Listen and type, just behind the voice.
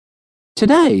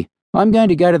Today, I'm going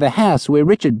to go to the house where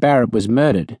Richard Barrett was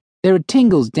murdered. There are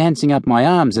tingles dancing up my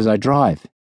arms as I drive.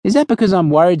 Is that because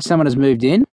I'm worried someone has moved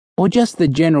in? Or just the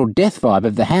general death vibe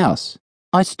of the house?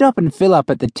 I stop and fill up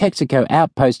at the Texaco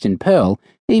outpost in Pearl,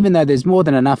 even though there's more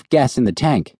than enough gas in the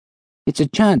tank. It's a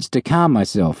chance to calm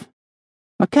myself.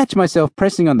 I catch myself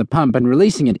pressing on the pump and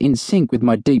releasing it in sync with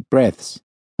my deep breaths.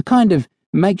 A kind of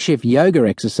makeshift yoga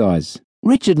exercise.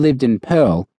 Richard lived in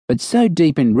Pearl, but so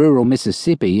deep in rural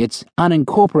Mississippi it's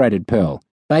unincorporated Pearl,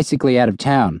 basically out of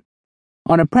town.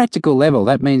 On a practical level,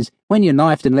 that means when you're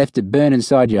knifed and left to burn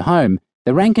inside your home,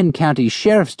 the Rankin County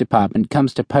Sheriff's Department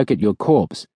comes to poke at your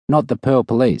corpse, not the Pearl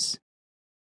Police.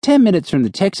 10 minutes from the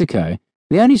Texaco,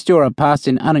 the only store I've passed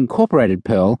in unincorporated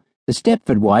Pearl, the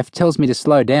Stepford wife tells me to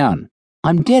slow down.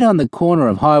 I'm dead on the corner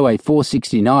of Highway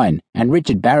 469 and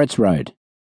Richard Barrett's Road.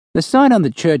 The sign on the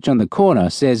church on the corner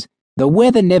says, "The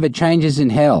weather never changes in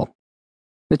hell."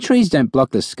 The trees don't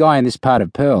block the sky in this part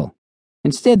of Pearl.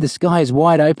 Instead, the sky is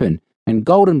wide open and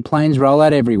golden planes roll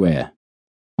out everywhere.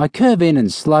 I curve in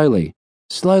and slowly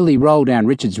roll down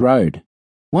Richard's Road.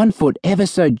 One foot ever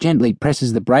so gently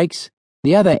presses the brakes,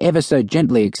 the other ever so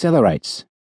gently accelerates.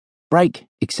 Brake,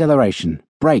 acceleration,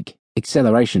 brake,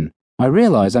 acceleration. I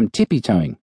realise I'm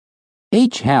tippy-toeing.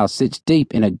 Each house sits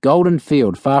deep in a golden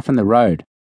field far from the road.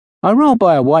 I roll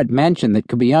by a white mansion that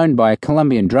could be owned by a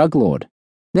Colombian drug lord.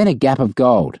 Then a gap of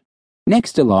gold.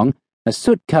 Next along, a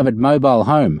soot-covered mobile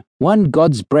home, one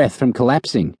God's breath from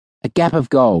collapsing, a gap of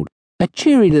gold. A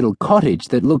cheery little cottage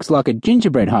that looks like a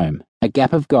gingerbread home, a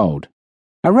gap of gold.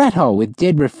 A rat hole with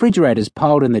dead refrigerators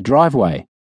piled in the driveway,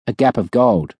 a gap of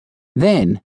gold.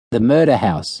 Then, the murder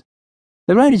house.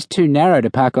 The road is too narrow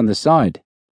to park on the side.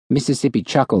 Mississippi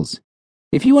chuckles.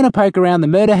 If you want to poke around the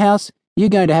murder house, you're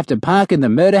going to have to park in the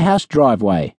murder house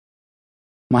driveway.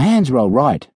 My hands roll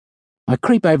right. I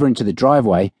creep over into the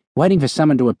driveway, waiting for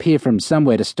someone to appear from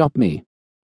somewhere to stop me.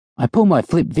 I pull my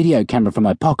flip video camera from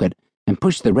my pocket and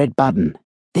push the red button.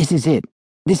 This is it.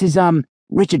 This is,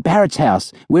 Richard Barrett's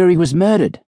house, where he was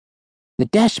murdered. The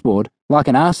dashboard, like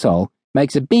an arsehole,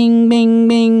 makes a bing, bing,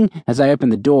 bing as I open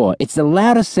the door. It's the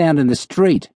loudest sound in the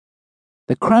street.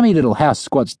 The crummy little house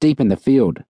squats deep in the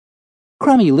field.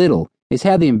 Crummy little is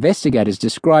how the investigators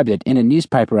described it in a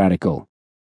newspaper article.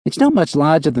 It's not much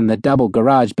larger than the double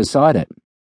garage beside it.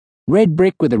 Red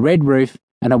brick with a red roof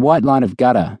and a white line of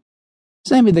gutter.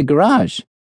 Same with the garage,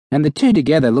 and the two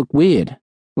together look weird,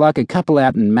 like a couple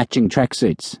out in matching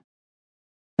tracksuits.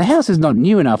 The house is not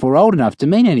new enough or old enough to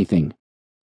mean anything.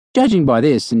 Judging by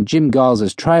this and Jim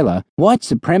Giles' trailer, white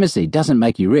supremacy doesn't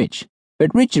make you rich,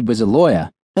 but Richard was a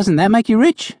lawyer. Doesn't that make you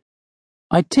rich?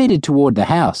 I teetered toward the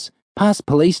house, past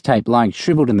police tape lying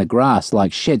shriveled in the grass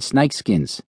like shed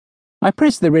snakeskins. I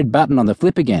pressed the red button on the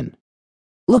flip again.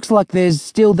 Looks like there's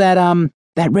still that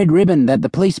red ribbon that the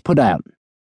police put out.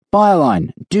 Fire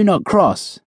line, do not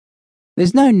cross.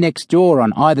 There's no next door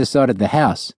on either side of the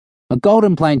house. A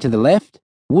golden plane to the left,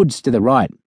 woods to the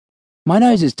right. My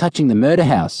nose is touching the murder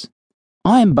house.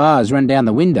 Iron bars run down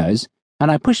the windows, and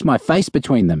I push my face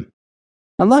between them.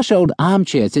 A lush old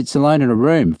armchair sits alone in a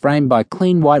room framed by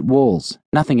clean white walls,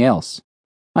 nothing else.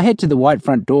 I head to the white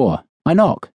front door. I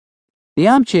knock. The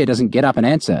armchair doesn't get up and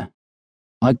answer.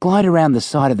 I glide around the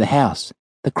side of the house.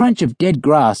 The crunch of dead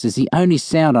grass is the only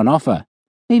sound on offer.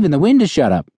 Even the wind is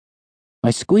shut up. I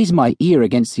squeeze my ear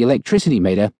against the electricity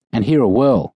meter and hear a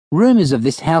whirl. Rumours of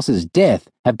this house's death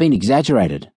have been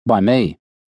exaggerated, by me.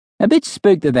 A bit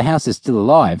spooked that the house is still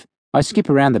alive, I skip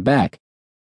around the back.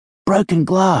 Broken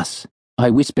glass, I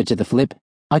whisper to the flip.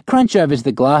 I crunch over to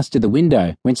the glass to the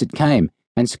window, whence it came,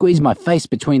 and squeeze my face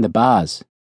between the bars.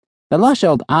 The lush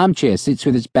old armchair sits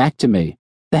with its back to me.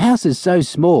 The house is so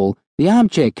small, the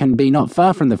armchair can be not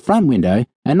far from the front window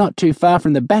and not too far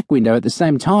from the back window at the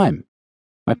same time.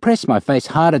 I press my face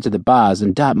harder to the bars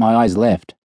and dart my eyes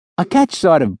left. I catch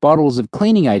sight of bottles of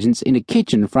cleaning agents in a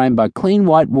kitchen framed by clean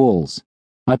white walls.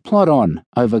 I plod on,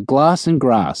 over glass and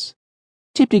grass.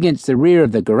 Tipped against the rear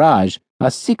of the garage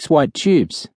are 6 white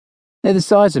tubes. They're the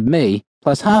size of me,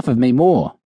 plus half of me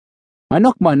more. I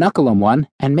knock my knuckle on one,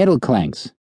 and metal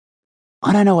clanks.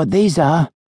 I don't know what these are,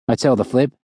 I tell the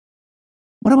flip.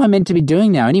 What am I meant to be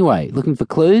doing now anyway? Looking for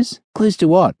clues? Clues to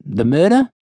what? The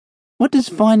murder? What does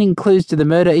finding clues to the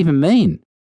murder even mean?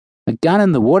 A gun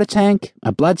in the water tank?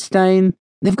 A blood stain?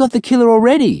 They've got the killer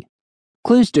already.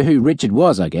 Clues to who Richard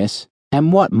was, I guess,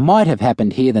 and what might have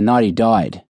happened here the night he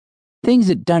died. Things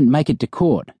that don't make it to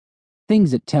court.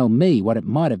 Things that tell me what it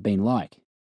might have been like.